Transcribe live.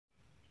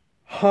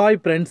Hi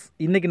friends,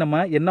 இன்றைக்கி நம்ம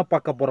என்ன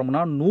பார்க்க போகிறோம்னா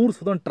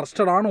 100%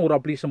 ட்ரஸ்டடான ஒரு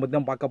அப்ளிகேஷன் பற்றி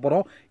தான் பார்க்க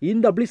போகிறோம்.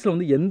 இந்த அப்ளிகேஷனில்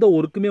வந்து எந்த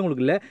ஒர்க்குமே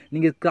உங்களுக்கு இல்லை.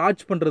 நீங்கள்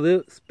ஸ்க்ராட்ச் பண்ணுறது,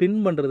 ஸ்பின்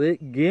பண்ணுறது,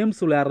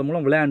 கேம்ஸ் விளையாடுறது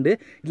மூலம் விளையாண்டு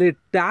இதில்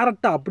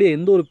டேரெக்டாக அப்படியே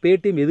எந்த ஒரு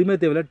பேடிஎம் எதுவுமே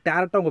தேவையில்லை.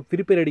 டேரெக்டாக உங்கள்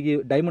FreeFire ஐடிக்கு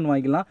டைமண்ட்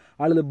வாங்கிக்கலாம்,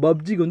 அல்லது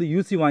பப்ஜிக்கு வந்து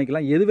யூசி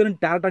வாங்கிக்கலாம். எது வேணும்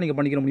டேரெக்டாக நீங்கள்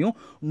பண்ணிக்க முடியும்.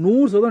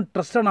 100%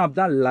 ட்ரஸ்டட் ஆப்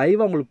தான்.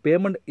 லைவாக உங்களுக்கு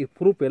பேமெண்ட்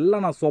ப்ரூஃப்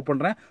எல்லாம் நான் ஷோ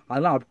பண்ணுறேன்.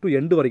 அதெல்லாம் அப் டு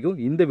எண்டு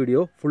வரைக்கும் இந்த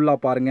வீடியோ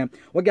ஃபுல்லாக பாருங்கள்.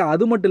 ஓகே,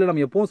 அது மட்டும் இல்லை,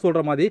 நம்ம எப்போவும்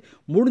சொல்கிற மாதிரி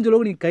முடிஞ்ச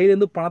அளவுக்கு நீங்கள்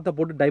கையிலேருந்து பணத்தை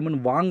போட்டு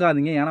டைமண்ட்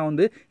வாங்காதீங்க. ஏன்னா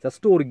வந்து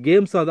ஜஸ்ட் ஒரு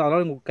கேம்ஸ் அது.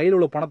 அதனால் உங்கள் கையில்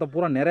உள்ள பணத்தை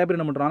பூரா நிறைய பேர்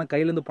என்ன பண்ணுறாங்க,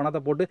 கையிலேருந்து பணத்தை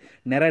போட்டு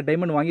நிறைய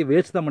டைமண்ட் வாங்கி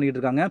வேஸ்ட் தான் பண்ணிகிட்டு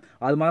இருக்காங்க.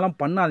 அது மாதிரிலாம்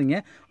பண்ணாதீங்க.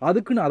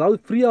 அதுக்குன்னு அதாவது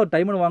ஃப்ரீயாக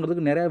டைமண்ட்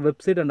வாங்குறதுக்கு நிறைய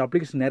வெப்சைட் அண்ட்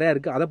அப்ளிகேஷன் நிறையா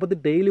இருக்குது. அதை பற்றி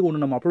டெய்லி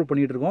ஒன்று நம்ம அப்லோட்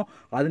பண்ணிகிட்டு இருக்கோம்.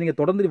 அது நீங்கள்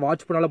தொடர்ந்து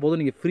வாட்ச் பண்ணாலும்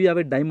போதும், நீங்கள்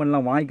ஃப்ரீயாகவே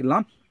டைமண்ட்லாம்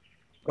வாங்கிக்கலாம்.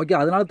 ஓகே,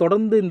 அதனால்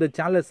தொடர்ந்து இந்த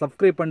சேனலை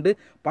சப்ஸ்கிரைப் பண்ணிட்டு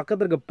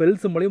பக்கத்தில் இருக்க பெல்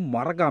சிம்பலையும்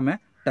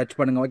மறக்காமல் டச்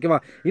பண்ணுங்கள். ஓகேவா?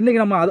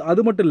 இன்றைக்கி நம்ம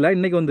அது மட்டும் இல்லை,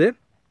 இன்றைக்கி வந்து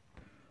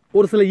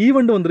ஒரு சில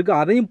ஈவெண்ட் வந்திருக்கு.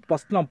 அதையும்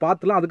ஃபஸ்ட் நம்ம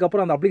பார்த்துலாம்.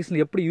 அதுக்கப்புறம் அந்த அப்ளிகேஷன்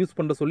எப்படி யூஸ்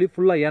பண்ணுற சொல்லி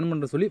ஃபுல்லாக ஏர்ன்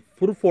பண்ணுற சொல்லி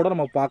ப்ரூஃபோட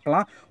நம்ம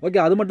பார்க்கலாம். ஓகே,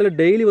 அது மட்டும் இல்லை,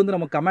 டெய்லி வந்து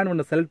நம்ம கமெண்ட்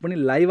பண்ண செலக்ட் பண்ணி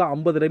லைவாக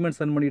 50 டைமண்ட்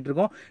சென்ட் பண்ணிகிட்டு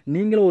இருக்கோம்.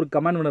 நீங்களும் ஒரு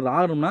கமெண்ட் பண்ண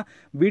ஆகணும்னா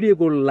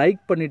வீடியோக்கு ஒரு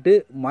லைக் பண்ணிவிட்டு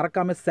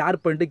மறக்காமல் ஷேர்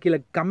பண்ணிட்டு கீழே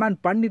கமெண்ட்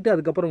பண்ணிவிட்டு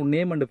அதுக்கப்புறம்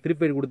நேம் அண்ட்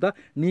FreeFire கொடுத்தா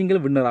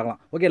நீங்களும் வின்னர் ஆகலாம்.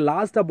 ஓகே,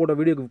 லாஸ்ட்டாக போட்ட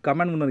வீடியோக்கு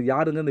கமெண்ட் பண்ணர்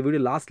யாருங்க இந்த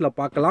வீடியோ லாஸ்ட்டில்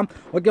பார்க்கலாம்.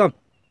 ஓகே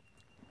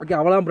ஓகே,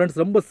 அவ்வளோதான் ஃப்ரெண்ட்ஸ்,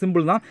 ரொம்ப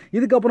சிம்பிள் தான்.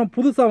 இதுக்கப்புறம்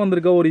புதுசாக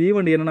வந்திருக்க ஒரு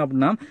ஈவெண்ட் என்னென்ன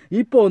அப்படின்னா,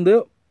 இப்போ வந்து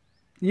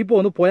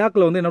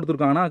பொயாக்கில் வந்து என்ன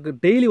கொடுத்துருக்காங்கன்னா,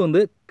 டெய்லி வந்து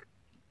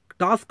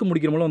டாஸ்க்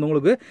முடிக்கிற மூலம் வந்து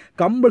உங்களுக்கு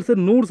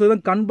கம்பல்சரி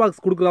 100% கன்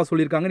பாக்ஸ் கொடுக்குறதா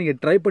சொல்லியிருக்காங்க. நீங்கள்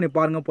ட்ரை பண்ணி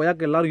பாருங்கள்.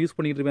 பொயாக்கு எல்லாரும் யூஸ்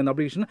பண்ணிட்டு இருப்பேன் அந்த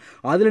அப்ளிகேஷன்.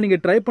 அதில்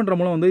நீங்கள் ட்ரை பண்ணுற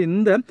மூலம் வந்து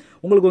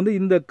உங்களுக்கு வந்து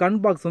இந்த கன்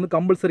பாக்ஸ் வந்து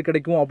கம்பல்சரி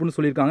கிடைக்கும் அப்படின்னு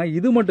சொல்லியிருக்காங்க.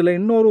 இது மட்டும் இல்லை,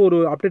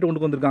 இன்னொரு அப்டேட்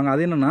கொண்டு வந்திருக்காங்க.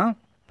 அது என்னென்னா,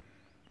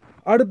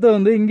 அடுத்து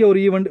வந்து இங்கே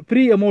ஒரு ஈவெண்ட்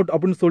ஃப்ரீ அமௌண்ட்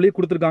அப்படின்னு சொல்லி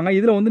கொடுத்துருக்காங்க.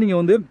 இதில் வந்து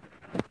நீங்கள் வந்து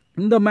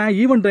இந்த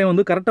ஈவெண்ட் டைம்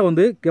வந்து கரெக்டாக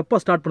வந்து எப்போ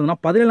ஸ்டார்ட் பண்ணுதுன்னா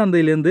 17ஆம்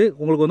தேதியிலேருந்து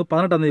உங்களுக்கு வந்து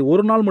 18ஆம் தேதி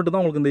ஒரு நாள் மட்டும்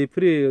தான் உங்களுக்கு இந்த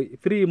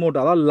ஃப்ரீ அமௌண்ட்,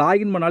 அதாவது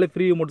லாகின் பண்ணாலே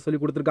ஃப்ரீ அமௌண்ட் சொல்லி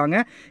கொடுத்துருக்காங்க.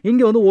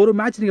 இங்கே வந்து ஒரு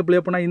மேட்ச் நீங்கள் ப்ளே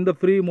பண்ணால் இந்த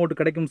ஃப்ரீ அமௌண்ட்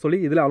கிடைக்கும்னு சொல்லி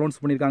இதில் அனௌன்ஸ்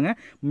பண்ணியிருக்காங்க.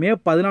 மே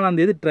 14ஆம்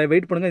தேதி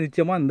வெயிட் பண்ணுங்கள்.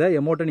 நிச்சயமாக இந்த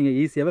அமௌண்ட்டை நீங்கள்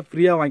ஈஸியாகவே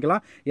ஃப்ரீயாக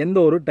வாங்கிக்கலாம். எந்த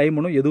ஒரு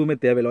டைமனும் எதுவுமே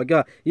தேவையில்லை.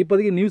 ஓகே,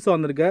 இப்போதைக்கு நியூ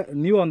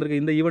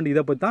வந்திருக்க இந்த ஈவெண்ட்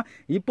இதை பற்றி தான்.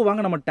 இப்போ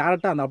வாங்க நம்ம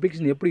டேரெக்டாக அந்த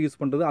அப்ளிகேஷன் எப்படி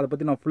யூஸ் பண்ணுறது அதை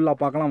பற்றி நான் ஃபுல்லாக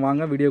பார்க்கலாம்.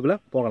 வாங்க வீடியோக்குள்ளே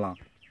போகலாம்.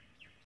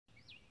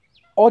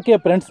 ஓகே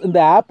ஃப்ரெண்ட்ஸ், இந்த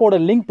ஆப்போட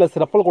லிங்க் ப்ளஸ்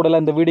ரெஃபரல் கோடில்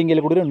இந்த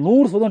வீடியோவில் கொடுக்குற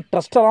 100%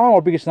 ட்ரஸ்டடான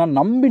அப்ளிகேஷன் தான்.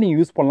 நம்பி நீங்கள்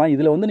யூஸ் பண்ணலாம்.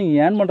 இதில் வந்து நீங்கள்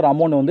ஏர்ன் பண்ணுற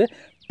அமௌண்ட் வந்து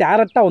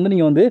டேரெக்டாக வந்து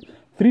நீங்கள் வந்து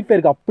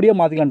FreeFireக்கு அப்படியே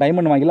மாற்றிக்கலாம்,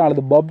 டைமண்ட் வாங்கிக்கலாம்.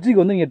 அல்லது பப்ஜிக்கு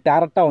வந்து நீங்கள்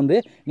டேரெக்டாக வந்து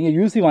நீங்கள்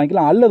யூசி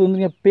வாங்கிக்கலாம், அல்லது வந்து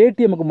நீங்கள்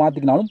பேடிஎம்முக்கு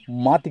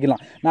மாற்றிக்கலாம்.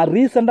 நான்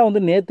ரீசெண்டாக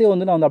வந்து நேற்றே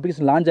வந்து நான் வந்து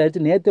அப்ளிகேஷன் லான்ச்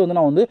ஆயிடுச்சு. நேற்றே வந்து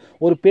நான் வந்து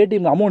ஒரு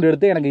பேடிஎம் அமௌண்ட்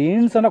எடுத்து எனக்கு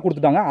இன்ஸ்டன்ட்டாக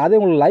கொடுத்துட்டாங்க. அதே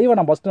உங்களுக்கு லைவாக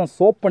நான் ஃபஸ்ட்டு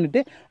சோப்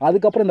பண்ணிவிட்டு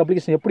அதுக்கப்புறம் இந்த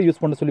அப்ளிகேஷன் எப்படி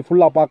யூஸ் பண்ண சொல்லி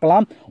ஃபுல்லாக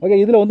பார்க்கலாம். ஓகே,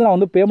 இதில் வந்து நான்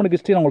வந்து பேமெண்ட்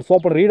ஹிஸ்ட்ரி நான் உங்களுக்கு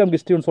சோப் பண்ணுறேன், ரீடம்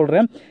ஹிஸ்ட்ரின்னு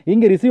சொல்கிறேன்.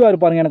 இங்கே ரிசீவ்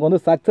ஆகிருப்பாருங்க, எனக்கு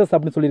வந்து சக்ஸஸ்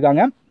அப்படின்னு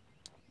சொல்லியிருக்காங்க.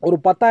 ஒரு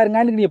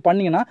 10,000 நீங்கள்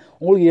பண்ணிங்கன்னா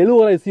உங்களுக்கு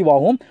 70 ரிசீவ்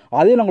ஆகும்.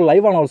 அதே நான்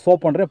லைவாக நான்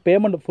சோப் பண்ணுறேன்.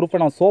 பேமெண்ட்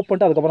ப்ரூஃபை நான் சோப்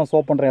பண்ணிட்டு அதுக்கப்புறம்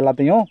சோப் பண்ணுறேன்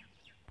எல்லாத்தையும்.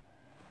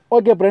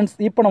 ஓகே ஃப்ரெண்ட்ஸ்,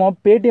 இப்போ நம்ம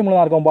பேடிஎம்மில்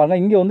தான் இருக்கோம் பாருங்கள்.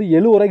 இங்கே வந்து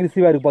 70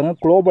 ரிசீவ் ஆகிருப்பாங்க.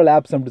 குளோபல்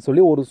ஆப்ஸ் அப்படி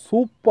சொல்லி ஒரு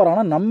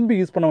சூப்பரான நம்பி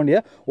யூஸ் பண்ண வேண்டிய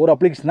ஒரு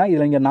அப்ளிகேஷன் தான்.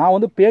 இதில் இங்கே நான்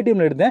வந்து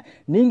பேடிஎம்மில் எடுத்தேன்.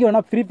 நீங்கள்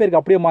வேணால் FreeFireக்கு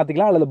அப்படியே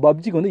மாற்றிக்கலாம், அல்லது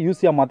பப்ஜிக்கு வந்து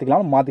யூஸியாக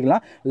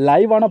மாற்றிக்கலாம்.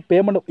 லைவான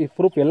பேமெண்ட்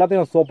ப்ரூஃப்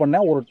எல்லாத்தையும் நான் ஷோ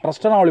பண்ணேன். ஒரு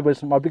ட்ரஸ்டான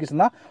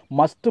அப்ளிகேஷன் தான்.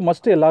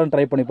 மஸ்ட்டு எல்லாரும்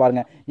ட்ரை பண்ணி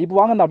பாருங்கள். இப்போ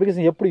வாங்க அந்த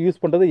அப்ளிகேஷன் எப்படி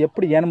யூஸ் பண்ணுறது,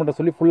 எப்படி ஏர்ன்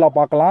பண்ணுறது சொல்லி ஃபுல்லாக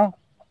பார்க்கலாம்.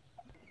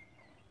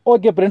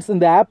 ஓகே ஃப்ரெண்ட்ஸ்,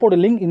 இந்த ஆப்போட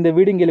லிங்க் இந்த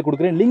வீடியோவில்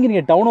கொடுக்குறேன். லிங்க்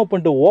நீங்கள் டவுன்லோட்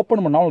பண்ணிட்டு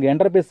ஓப்பன் பண்ணால் உங்களுக்கு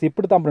இன்டர்ஃபேஸ்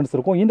இப்படி தான் ஃப்ரெண்ட்ஸ்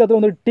இருக்கும். இந்த இடத்துல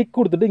வந்து டிக்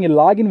கொடுத்துட்டு இங்கே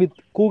லாகின் வித்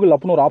கூகுள்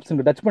அப்படின்னு ஒரு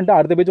ஆப்ஷன் டச் பண்ணிட்டு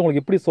அடுத்த பேஜ்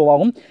உங்களுக்கு எப்படி ஷோ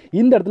ஆகும்.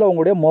 இந்த இடத்துல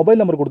உங்களுடைய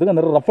மொபைல் நம்பர் கொடுத்துட்டு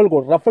அந்த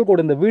ரெஃபரல்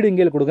கோடு இந்த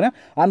வீடியோவில் கொடுக்குறேன்.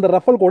 அந்த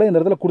ரெஃபரல் கோடை இந்த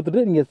இடத்துல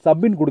கொடுத்துட்டு நீங்கள்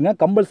சப்மிட் கொடுங்க.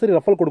 கம்பல்சரி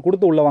ரெஃபரல் கோடு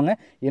கொடுத்து உள்ளவாங்க.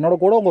 என்னோட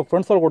கூட உங்கள்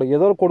ஃப்ரெண்ட்ஸோட கோடு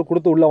ஏதோ ஒரு கோடு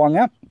கொடுத்து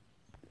உள்ளவாங்க.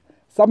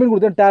 சப்மிட்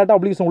கொடுத்து டேரெக்டாக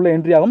அப்ளிகேஷன் உள்ள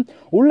என்ட்ரி ஆகும்.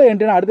 உள்ள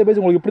என்ட்ரினா அடுத்த பேஜ்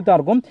உங்களுக்கு இப்படி தான்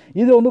இருக்கும்.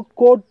 இது வந்து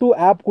கோட் டு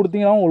ஆப்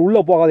கொடுத்தீங்கன்னா உங்களுக்கு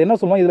உள்ளே போகாது. என்ன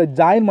சொல்லுவோம், இதில்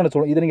ஜாயின் பண்ண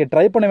சொல்லுவோம். இதை நீங்கள்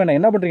ட்ரை பண்ண வேண்டாம்.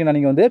 என்ன பண்ணுறீங்கன்னா,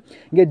 நீங்கள் வந்து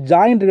இங்கே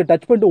ஜாயின் இருக்க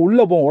டச் பண்ணிட்டு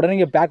உள்ளே போகும். உடனே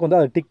நீங்கள் பேக் வந்து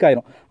அது டிக்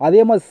ஆயிரும்.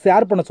 அதே மாதிரி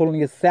ஷேர் பண்ண சொல்லுவோம்.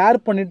 நீங்கள் ஷேர்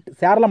பண்ணிட்டு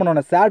ஷேர்லாம் பண்ண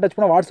வேண்டாம். ஷேர் டச்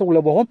பண்ணால் வாட்ஸ்அப்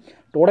உள்ளே போகும்.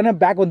 உடனே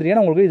பேக்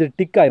வந்துட்டீங்கன்னா உங்களுக்கு இது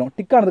டிக் ஆயிரும்.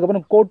 டிக்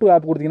ஆனதுக்கப்புறம் கோட் டு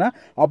ஆப் கொடுத்தீங்கன்னா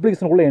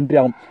அப்ளிகேஷனுக்குள்ளே என்ட்ரி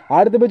ஆகும்.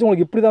 அடுத்த பேஜ்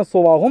உங்களுக்கு இப்படி தான்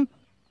ஷோ ஆகும்.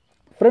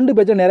 ஃப்ரெண்டு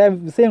பேஜில் நிறைய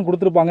விஷயம்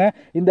கொடுத்துருப்பாங்க.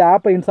 இந்த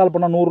ஆப்பை இன்ஸ்டால்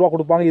பண்ணால் 100 ரூபா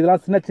கொடுப்பாங்க.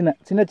 இதெல்லாம்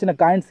சின்ன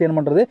காயின்ஸ் ஏர்ன்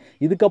பண்ணுறது.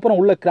 இதுக்கப்புறம்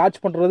உள்ள கிராச்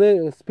பண்ணுறது,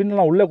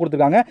 ஸ்பின்லாம் உள்ளே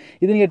கொடுத்துருக்காங்க.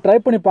 இது நீங்கள் ட்ரை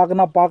பண்ணி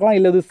பார்க்கலாம்.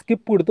 இல்லை இது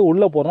ஸ்கிப் கொடுத்து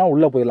உள்ளே போகிறனா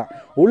உள்ளே போயிடலாம்.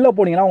 உள்ளே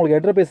போனீங்கன்னா உங்களுக்கு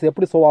இன்டர்ஃபேஸ்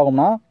எப்படி ஷோ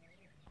ஆகும்னா,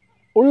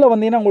 உள்ளே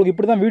வந்தீங்கன்னா உங்களுக்கு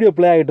இப்படி தான் வீடியோ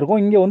ப்ளே ஆகிட்டு இருக்கும்.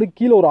 இங்கே வந்து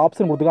கீழே ஒரு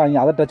ஆப்ஷன்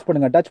கொடுத்துருக்காங்க, அதை டச்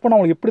பண்ணுங்கள். டச் பண்ணால்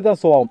உங்களுக்கு இப்படி தான்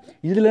ஷோ ஆகும்.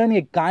 இதில்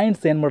நீங்கள்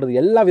காயின்ஸ் ஏர்ன் பண்ணுறது,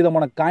 எல்லா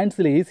விதமான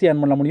காயின்ஸில் ஈஸியாக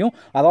ஏர்ன் பண்ண முடியும்.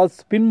 அதாவது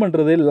ஸ்பின்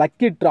பண்ணுறது,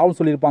 லக்கி ட்ராவல்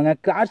சொல்லியிருப்பாங்க,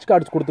 கிராஷ்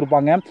கார்ட்ஸ்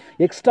கொடுத்துருப்பாங்க,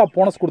 எக்ஸ்ட்ரா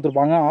போனஸ்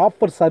கொடுத்துருப்பாங்க,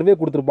 ஆஃபர் சர்வே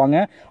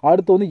கொடுத்துருப்பாங்க.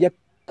 அடுத்து வந்து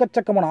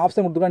எக்கச்சக்கமான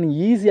ஆப்ஷன் கொடுத்துருக்காங்க.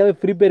 நீங்கள் ஈஸியாகவே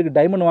FreeFireக்கு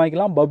டைமண்ட்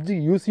வாங்கிக்கலாம், பப்ஜி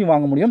யூஸியும்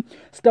வாங்க முடியும்.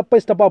 ஸ்டெப்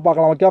பை ஸ்டெப்பாக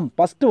பார்க்கலாம். ஓகே,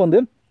 ஃபஸ்ட்டு வந்து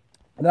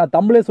நான்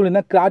தமிழே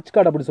சொல்லியிருந்தேன் கிராச்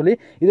கார்டு அப்படி சொல்லி.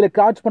 இதில்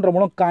கிராச் பண்ணுற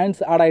மூலம்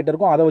காயின்ஸ் ஆட் ஆகிட்டு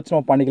இருக்கும். அதை வச்சு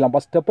நம்ம பண்ணிக்கலாம்.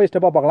 ஃபஸ்ட் ஸ்டெப் பை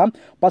ஸ்டெப்பாக பார்க்கலாம்.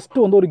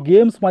 ஃபஸ்ட்டு வந்து ஒரு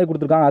கேம்ஸ் மாதிரி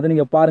கொடுத்துருக்காங்க. அதை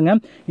நீங்கள் பாருங்கள்.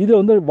 இதில்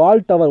வந்து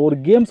வால் டவர் ஒரு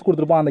கேம்ஸ்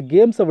கொடுத்துருப்பாங்க. அந்த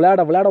கேம்ஸை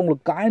விளையாட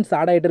உங்களுக்கு காயின்ஸ்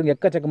ஆட் ஆகிட்டு இருக்கு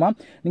எக்கச்சக்கமாக.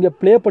 நீங்கள்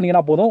ப்ளே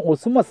பண்ணிங்கன்னா போதும். ஒரு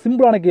சும்மா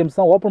சிம்பிளான கேம்ஸ்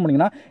தான். ஓப்பன்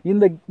பண்ணிங்கன்னா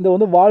இந்த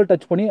வந்து வால்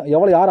டச் பண்ணி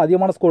யார்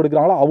அதிகமான ஸ்கோர்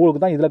எடுக்கிறாங்களோ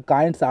அவங்களுக்கு தான் இதில்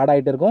காயின்ஸ் ஆட்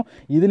ஆகிட்டு இருக்கும்.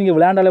 இது நீங்கள்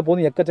விளையாண்டாலே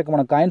போதும்,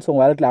 எக்கச்சக்கமான காயின்ஸ்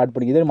உங்கள் வேலெட்டில் ஆட்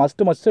பண்ணி. இதை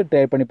மஸ்ட்டு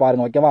ட்ரை பண்ணி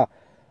பாருங்கள். ஓகேவா?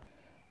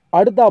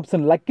 அடுத்த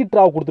ஆப்ஷன் லக்கி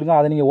ட்ரா கொடுத்துருங்க.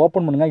 அதை நீங்கள்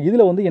ஓப்பன் பண்ணுங்கள்.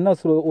 இதில் வந்து என்ன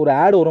ஒரு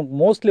ஆட் வரும்.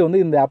 மோஸ்ட்லி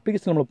வந்து இந்த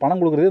அப்ளிகேஷன் நம்மளுக்கு பணம்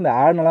கொடுக்குறது இந்த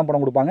ஆட்னெல்லாம்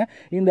பணம் கொடுப்பாங்க.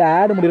 இந்த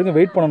ஆட் முடிவுங்க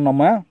வெயிட் பண்ணணும்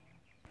நம்ம.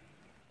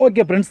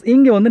 ஓகே ஃப்ரெண்ட்ஸ்,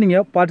 இங்கே வந்து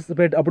நீங்கள்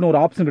பார்ட்டிசிபேட் அப்படின்னு ஒரு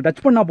ஆப்ஷனுக்கு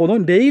டச் பண்ணால்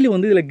போதும். டெய்லி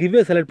வந்து இதில்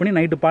கிவ்வே செலக்ட் பண்ணி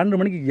நைட்டு 12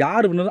 மணிக்கு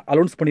யார் வேணும்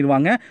அலௌன்ஸ்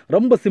பண்ணிடுவாங்க.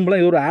 ரொம்ப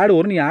சிம்பிளாக இது ஒரு ஆட்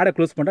வரும். நீங்கள் ஆடை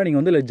க்ளோஸ் பண்ணிட்டா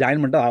நீங்கள் வந்து இதில்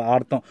ஜாயின் பண்ணிட்டு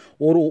அர்த்தம்.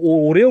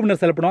 ஒரே ஒன்று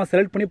செலக்ட் பண்ணுவாங்க.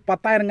 செலக்ட் பண்ணி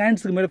 10,000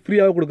 காயின்ஸுக்கு மேலே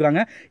ஃப்ரீயாகவே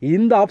கொடுக்குறாங்க.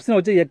 இந்த ஆப்ஷனை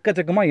வச்சு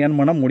எக்கச்சக்கமாக ஏர்ன்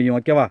பண்ண முடியும்.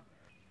 ஓகேவா?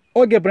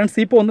 ஓகே ஃப்ரெண்ட்ஸ்,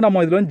 இப்போ வந்து நம்ம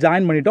இதில் வந்து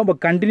ஜாயின் பண்ணிட்டோம். இப்போ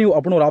கண்டினியூ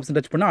அப்படின்னு ஒரு ஆப்ஷன்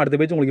டச் பண்ணால் அடுத்த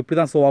பேஜ் உங்களுக்கு இப்படி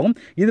தான் ஷோ ஆகும்.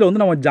 இதில்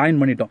வந்து நம்ம ஜாயின்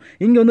பண்ணிட்டோம்.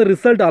 இங்கே வந்து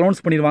ரிசல்ட்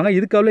அனௌன்ஸ் பண்ணிடுவாங்க.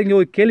 இதுக்காக இங்கே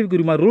ஒரு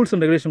கேள்விக்குறி மாதிரி ரூல்ஸ்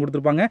அண்ட் ரெகுலேஷன்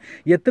கொடுத்துருப்பாங்க.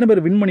 எத்தனை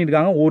பேர் வின்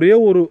பண்ணியிருக்காங்க. ஒரே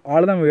ஒரு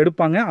ஆள் தான்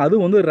எடுப்பாங்க.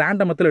 அது வந்து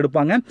ரேண்டம் மெத்தடில்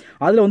எடுப்பாங்க.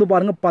 அதில் வந்து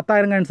பாருங்கள்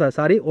 10,000 காயின்ஸ்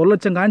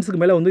 1,00,000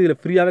 காயின்ஸுக்கு மேலே வந்து இதில்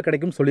ஃப்ரீயாகவே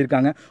கிடைக்கும்னு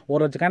சொல்லியிருக்காங்க.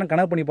 1,00,000 காயின்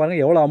கணக்கு பண்ணி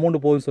பாருங்கள் எவ்வளோ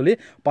அமௌண்ட் போகுதுன்னு சொல்லி.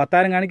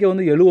 10,000 காயினுக்கு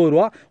வந்து 70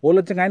 ரூபா.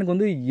 1,00,000 காயினுக்கு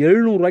வந்து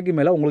 700 ரூபாய்க்கு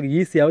மேலே உங்களுக்கு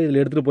ஈஸியாகவே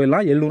இதில் எடுத்துகிட்டு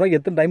போயிடலாம். 700 ரூபாய்க்கு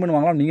எத்தனை டைம்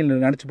வாங்கலாம் நீங்கள்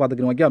நினச்சி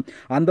பார்த்துக்கணும். ஓகே,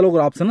 அந்தளவுக்கு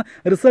ஒரு ஆப்ஷன்.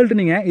 ரிசல்ட்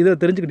நீங்கள் இதை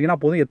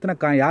தெரிஞ்சுக்கிட்டீங்கன்னா போதும்.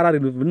 எத்தனை யார்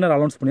வின்னர்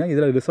அனௌன்ஸ் பண்ணுவாங்க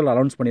இதில் ரிசல்ட்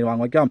அனௌன்ஸ்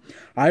பண்ணிடுவாங்க. ஓகே,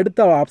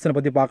 அடுத்த ஆப்ஷனை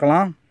பற்றி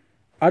பார்க்கலாம்.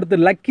 அடுத்து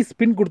லக்கி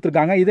ஸ்பின்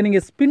கொடுத்துருக்காங்க. இதை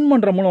நீங்கள் ஸ்பின்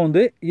பண்ணுற மூலம்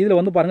வந்து இதில்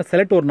வந்து பாருங்கள்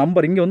செலக்ட் ஒரு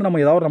நம்பர். இங்கே வந்து நம்ம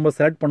ஏதாவது ஒரு நம்பர்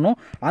செலக்ட் பண்ணோம்.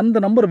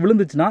 அந்த நம்பர்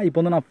விழுந்துச்சுன்னா இப்போ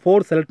வந்து நான்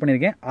 4 செலக்ட்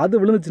பண்ணியிருக்கேன்.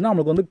 அது விழுந்துச்சுன்னா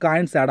நம்மளுக்கு வந்து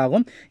காயின்ஸ் ஆட்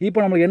ஆகும்.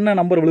 இப்போ நம்மளுக்கு என்ன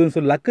நம்பர் விழுதுன்னு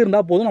சொல்லி லக்கு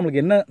இருந்தால் போதும்.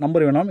 நம்மளுக்கு என்ன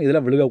நம்பர் வேணும்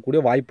இதில்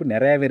விழுகக்கூடிய வாய்ப்பு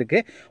நிறையவே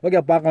இருக்குது.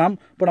 ஓகே, பார்க்கலாம்.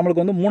 இப்போ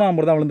நம்மளுக்கு வந்து 3ஆம்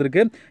நம்பர் தான்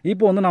விழுந்திருக்கு.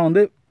 இப்போ வந்து நான்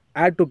வந்து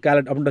ஆட் டு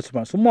கேலட் அப்படின்னு டச்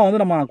பண்ணேன். சும்மா வந்து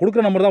நம்ம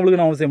கொடுக்குற நம்பர் தான்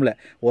விழுகணும் அவசியம் இல்லை.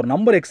 ஒரு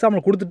நம்பர்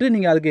எக்ஸாம்பிள் கொடுத்துட்டு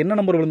நீங்கள் அதுக்கு என்ன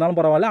நம்பர் விழுந்தாலும்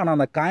பரவாயில்ல, ஆனால்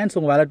அந்த காயின்ஸ்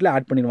உங்கள் வேலெட்டில்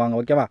ஆட் பண்ணிடுவாங்க.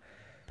 ஓகேவா?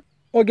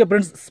 ஓகே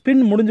ஃப்ரெண்ட்ஸ்,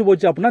 ஸ்பின் முடிஞ்சு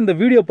போச்சு அப்படின்னா இந்த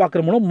வீடியோ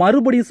பார்க்குற மூலம்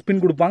மறுபடியும்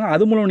ஸ்பின் கொடுப்பாங்க.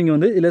 அது மூலம் நீங்கள்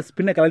வந்து இதில்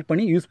ஸ்பின்னை கலெக்ட்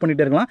பண்ணி யூஸ்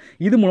பண்ணிகிட்டே இருக்கலாம்.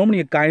 இது மூலம்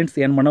நீங்கள் காயின்ஸ்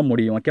ஏர்ன் பண்ண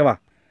முடியும். ஓகேவா?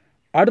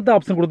 அடுத்த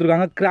ஆப்ஷன்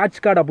கொடுத்துருக்காங்க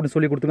கிராச் கார்டு அப்படின்னு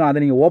சொல்லி கொடுத்துருக்காங்க.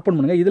 அதை நீங்கள் ஓப்பன்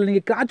பண்ணுங்கள். இதில்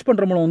நீங்கள் கிராச்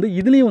பண்ணுற மூலம் வந்து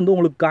இதுலேயும் வந்து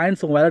உங்களுக்கு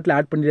காயின்ஸ் உங்கள் வேலெட்டில்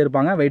ஆட் பண்ணிட்டே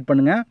இருப்பாங்க. வெயிட்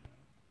பண்ணுங்கள்.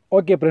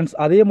 ஓகே ஃப்ரெண்ட்ஸ்,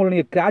 அதே மூலம்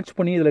நீங்கள் கிராச்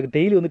பண்ணி இதில்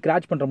டெய்லி வந்து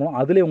கிராச் பண்ணுற மூலம்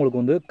அதிலே உங்களுக்கு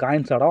வந்து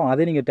காயின்ஸ் ஆடும்.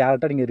 அதே நீங்கள்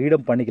டேரெக்டாக நீங்கள்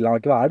ரீடம் பண்ணிக்கலாம்.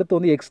 ஓகேவா? அடுத்து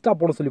வந்து எக்ஸ்ட்ரா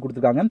போட சொல்லி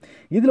கொடுத்துருக்காங்க.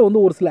 இதில் வந்து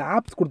ஒரு சில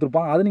ஆப்ஸ்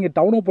கொடுத்துருப்பாங்க. அதை நீங்கள்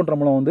டவுன்லோட் பண்ணுற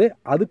மூலம் வந்து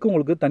அதுக்கு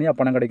உங்களுக்கு தனியாக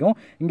பணம் கிடைக்கும்.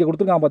 இங்கே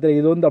கொடுத்துருக்காங்க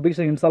பார்த்தீங்கன்னா, இது வந்து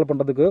அப்ளிகேஷன் இன்ஸ்டால்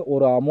பண்ணுறதுக்கு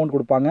ஒரு அமௌண்ட்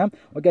கொடுப்பாங்க.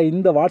 ஓகே,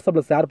 இந்த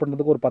வாட்ஸ்அப்பில் ஷேர்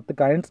பண்ணுறதுக்கு ஒரு 10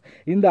 காயின்ஸ்,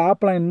 இந்த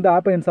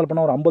ஆப்பை இன்ஸ்டால்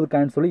பண்ணால் ஒரு 50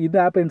 காயின்ஸ் சொல்லி, இந்த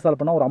ஆப்பை இன்ஸ்டால்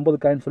பண்ணால் ஒரு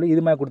 50 காயின்ஸ் சொல்லி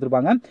இது மாதிரி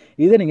கொடுத்துருப்பாங்க.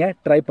 இதை நீங்கள்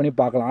ட்ரை பண்ணி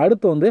பார்க்கலாம்.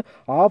 அடுத்து வந்து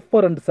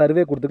ஆஃபர் அண்ட்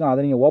சர்வே கொடுத்துருக்காங்க.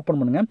 அதை நீங்கள்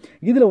ஓப்பன் பண்ணுங்கள்.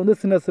 இதில் வந்து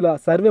சில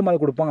சர்வே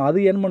மாதிரி கொடுப்பாங்க. அது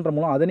ஏர்ன் பண்ணுற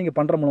மூலம் அதை நீங்கள்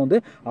பண்ணுற மூலம் வந்து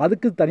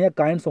அதுக்கு தனியாக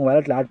காயின்ஸ் உங்கள்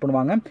வேலெட்டில் ஆட்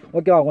பண்ணுவாங்க.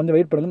 ஓகேவா? கொஞ்சம்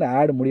வெயிட் பண்ணுங்கள், இந்த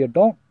ஆட்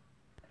முடியட்டும்.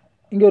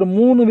 இங்கே ஒரு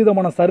 3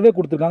 விதமான சர்வே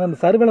கொடுத்துருக்காங்க. இந்த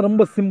சர்வேல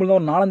ரொம்ப சிம்பிள் தான்.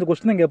 ஒரு 4-5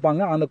 கொஸ்டின்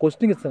கேட்பாங்க. அந்த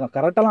கொஸ்டினுக்கு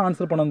கரெக்டாலாம்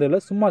ஆன்சர் பண்ண முடியல.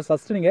 சும்மா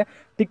ஃபஸ்ட்டு நீங்கள்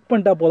டிக்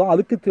பண்ணிட்டா போதும்.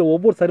 அதுக்கு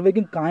ஒவ்வொரு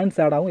சர்வேக்கும் காயின்ஸ்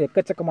ஆட் ஆகும்.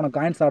 எக்கச்சக்கமான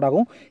காயின்ஸ் ஆட்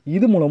ஆகும்.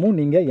 இது மூலமும்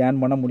நீங்கள்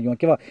ஏர்ன் பண்ண முடியும்.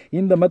 ஓகேவா?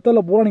 இந்த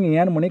மெத்தடில் பூரா நீங்கள்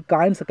ஏர்ன் பண்ணி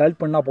காயின்ஸை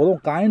கலெக்ட் பண்ணால்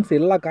போதும். காயின்ஸ்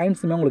எல்லா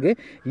காயின்ஸுமே உங்களுக்கு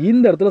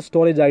இந்த இடத்துல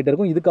ஸ்டோரேஜ் ஆகிட்டு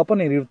இருக்கும்.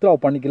 இதுக்கப்புறம் நீங்கள் வித்ட்ரா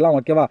பண்ணிக்கலாம்.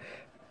 ஓகேவா?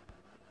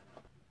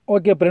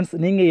 ஓகே ஃப்ரெண்ட்ஸ்,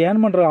 நீங்கள் ஏர்ன்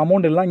பண்ணுற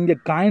அமௌண்ட் எல்லாம் இங்கே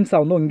காயின்ஸாக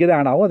வந்து இங்கே தான்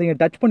ஆட் ஆகும். அதை நீங்கள்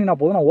டச் பண்ணினா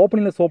போதும். நான்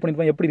ஓப்பனிங்கில் ஷோ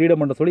பண்ணிப்பேன் எப்படி ரீடம்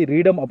பண்ணுற சொல்லி.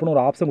 ரீடம் அப்படின்னு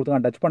ஒரு ஆப்ஷன்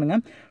கொடுத்துருக்காங்க. டச்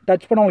பண்ணுங்கள்.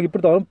 டச் பண்ணால் உங்களுக்கு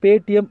இப்படி வரும்.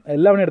 பேடிஎம்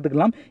எல்லாமே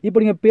எடுத்துக்கலாம். இப்போ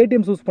நீங்கள்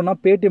பேடிஎம் சூஸ் பண்ணால்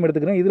பேடிஎம்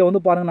எடுத்துக்கிறேன். இதில்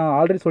வந்து பாருங்கள், நான்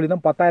ஆல்ரெடி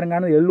சொல்லியிருந்தேன் 10,000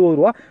 காயின் 70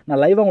 ரூபா.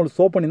 நான் லைவாக உங்களுக்கு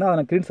ஷோ பண்ணியிருந்தேன். அதை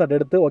நான் ஸ்க்ரீன்ஷாட்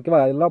எடுத்து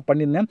ஓகேவா எல்லாம்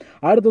பண்ணியிருந்தேன்.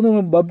 அடுத்து வந்து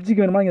உங்களுக்கு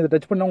பப்ஜிக்கு வேணுமா நீங்கள்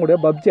டச் பண்ணால் உங்களுடைய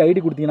பப்ஜி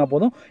ஐடி கொடுத்தீங்கன்னா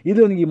போதும்.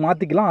 இதில் நீங்கள்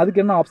மாற்றிக்கலாம்.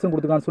 அதுக்கு என்ன ஆப்ஷன்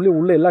கொடுத்துருக்கான்னு சொல்லி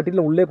உள்ளே எல்லா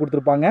டீட்டிலும் உள்ளே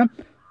கொடுத்துருப்பாங்க.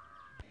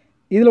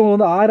 இதில்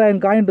வந்து 6,000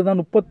 காயின் தான்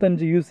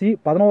 35 யூசி,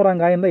 11,000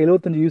 காயின் தான்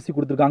 75 யூசி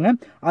கொடுத்துருக்காங்க.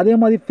 அதே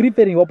மாதிரி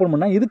ஃப்ரீஃபயர் ஓப்பன்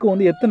பண்ணால் இதுக்கு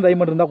வந்து எத்தனை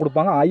டைமண்ட் இருந்தால்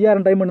கொடுப்பாங்க.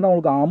 5,000 டைமண்ட் தான்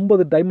உங்களுக்கு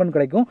 50 டைமண்ட்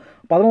கிடைக்கும்.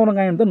 11,000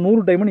 காயின் தான்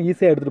 100 டைமண்ட்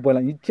ஈஸியாக எடுத்துகிட்டு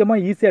போயிடலாம்.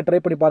 நிச்சயமாக ஈஸியாக ட்ரை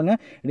பண்ணி பாருங்கள்.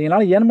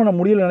 நீங்களால் ஏர்ன் பண்ண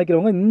முடியல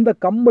நினைக்கிறவங்க இந்த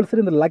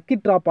கம்பல்சரி இந்த லக்கி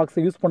ட்ரா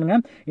பாக்ஸை யூஸ்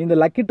பண்ணுங்கள். இந்த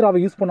லக்கி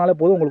ட்ராவை யூஸ் பண்ணாலே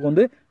போதும். உங்களுக்கு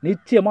வந்து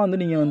நிச்சயமாக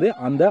வந்து நீங்கள் வந்து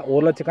அந்த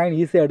 1,00,000 காயின்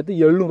ஈஸியாக எடுத்து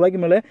 700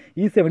 ரூபாய்க்கு மேலே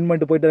ஈஸியாக வின்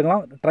பண்ணிட்டு போயிட்டு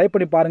இருக்கலாம். ட்ரை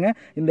பண்ணி பாருங்கள்.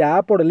 இந்த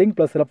ஆப்போட லிங்க்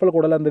ப்ளஸ் ரெஃபரல்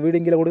கோடில் அந்த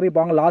வீடியோ கீழே கொடுத்து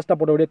இப்போ லாஸ்ட்டாக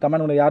போட்ட வீடியோ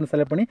கமெண்ட் யாருன்னு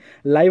செலக்ட் பண்ணி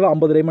லைவாக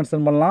 50 டைமண்ட்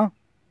சென்ட் பண்ணலாம்.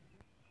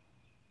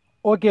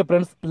 ஓகே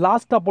ஃப்ரெண்ட்ஸ்,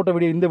 லாஸ்ட்டாக போட்ட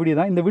வீடியோ இந்த வீடியோ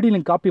தான். இந்த வீடியோ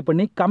லிங்க் காப்பி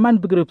பண்ணி கமெண்ட்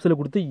பிக் வெப்சைட்டில்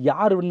கொடுத்து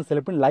யார் வேணும்னு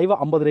செலக்ட் பண்ணி லைவாக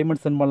 50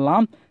 டைமண்ட் சென்ட்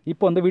பண்ணலாம்.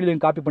 இப்போ வந்து வீடியோ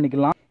லிங்க் காப்பி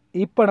பண்ணிக்கலாம்.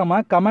 இப்போ நம்ம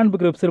கமெண்ட்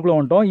பிக் வெப்சைட்டுக்குள்ளே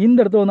வந்துட்டோம். இந்த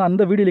இடத்துல வந்து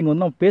அந்த வீடியோ லிங்க்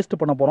வந்து நம்ம பேஸ்ட்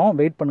பண்ண போகிறோம்.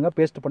 வெயிட் பண்ணுங்கள்,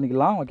 பேஸ்ட்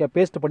பண்ணிக்கலாம். ஓகே,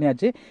 பேஸ்ட்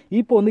பண்ணியாச்சு.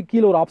 இப்போ வந்து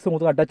கீழே ஒரு ஆப்ஷன்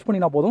கொடுத்து டச்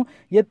பண்ணினா போதும்.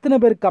 எத்தனை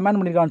பேர் கமெண்ட்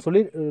பண்ணியிருக்கான்னு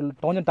சொல்லி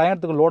கொஞ்சம்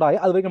டயத்துக்கு லோட் ஆகி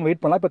அது வரைக்கும் நம்ம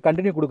வெயிட் பண்ணலாம். இப்போ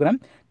கண்டினியூ கொடுக்குறேன்.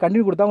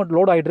 கண்டினியூ கொடுத்தா கொஞ்சம்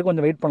லோட் ஆகிட்டு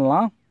கொஞ்சம் வெயிட்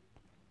பண்ணலாம்.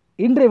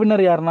 இன்றைய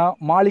வின்னர் யாருன்னா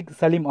மாலிக்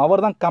சலீம்.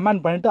 அவர் தான்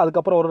கமெண்ட் பண்ணிவிட்டு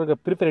அதுக்கப்புறம் ஒரு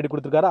ப்ரிஃபர் ஐடி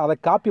கொடுத்துருக்காரு. அதை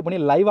காப்பி பண்ணி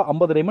லைவாக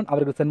 50 டைமண்ட்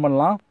அவருக்கு சென்ட்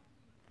பண்ணலாம்.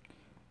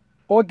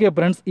 ஓகே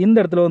ஃப்ரெண்ட்ஸ், இந்த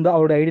இடத்துல வந்து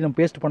அவருடைய ஐடி நம்ம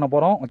பேஸ்ட் பண்ண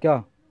போகிறோம். ஓகே,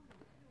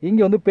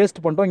 இங்கே வந்து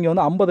பேஸ்ட் பண்ணிட்டோம். இங்கே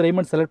வந்து 50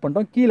 டைமண்ட் செலக்ட்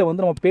பண்ணிட்டோம். கீழே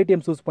வந்து நம்ம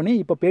பேடிஎம் சூஸ் பண்ணி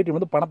இப்போ பேடிஎம்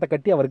வந்து பணத்தை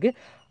கட்டி அவருக்கு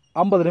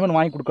 50 டைமண்ட்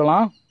வாங்கி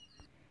கொடுக்கலாம்.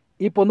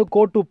 இப்போ வந்து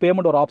கோ டு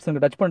பேமெண்ட் ஒரு ஆப்ஷன்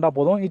டச் பண்ணிட்டா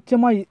போதும்.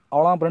 நிச்சயமாக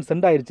அவ்வளோதான் ஃப்ரெண்ட்ஸ்,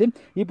 சென்ட் ஆயிடுச்சு.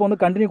 இப்போ வந்து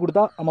கண்டினியூ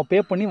கொடுத்தா நம்ம பே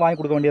பண்ணி வாங்கி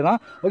கொடுக்க வேண்டியதான்.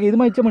 ஓகே, இது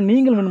மாதிரி நிச்சயமாக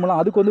நீங்கள் வின்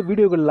பண்ணலாம். அதுக்கு வந்து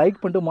வீடியோக்கு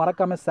லைக் பண்ணிட்டு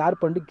மறக்காமல் ஷேர்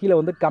பண்ணிட்டு கீழே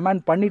வந்து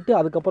கமெண்ட் பண்ணிவிட்டு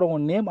அதுக்கப்புறம்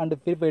உங்கள் நேம் அண்ட்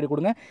FreeFire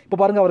கொடுங்க. இப்போ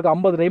பாருங்கள், அவருக்கு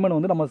 50 டைமண்ட்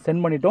வந்து நம்ம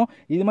சென்ட் பண்ணிட்டோம்.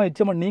 இது மாதிரி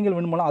நிச்சயமாக நீங்கள்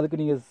வின் பண்ணலாம்.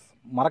 அதுக்கு நீங்கள்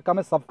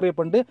மறக்காமல் சப்ஸ்கிரைப்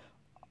பண்ணிட்டு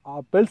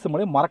பெல்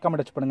சிம்பலையும்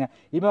மறக்காமல் டச் பண்ணுங்கள்.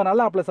 இப்போ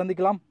நல்ல ஆப்பில்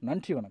சந்திக்கலாம்.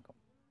 நன்றி, வணக்கம்.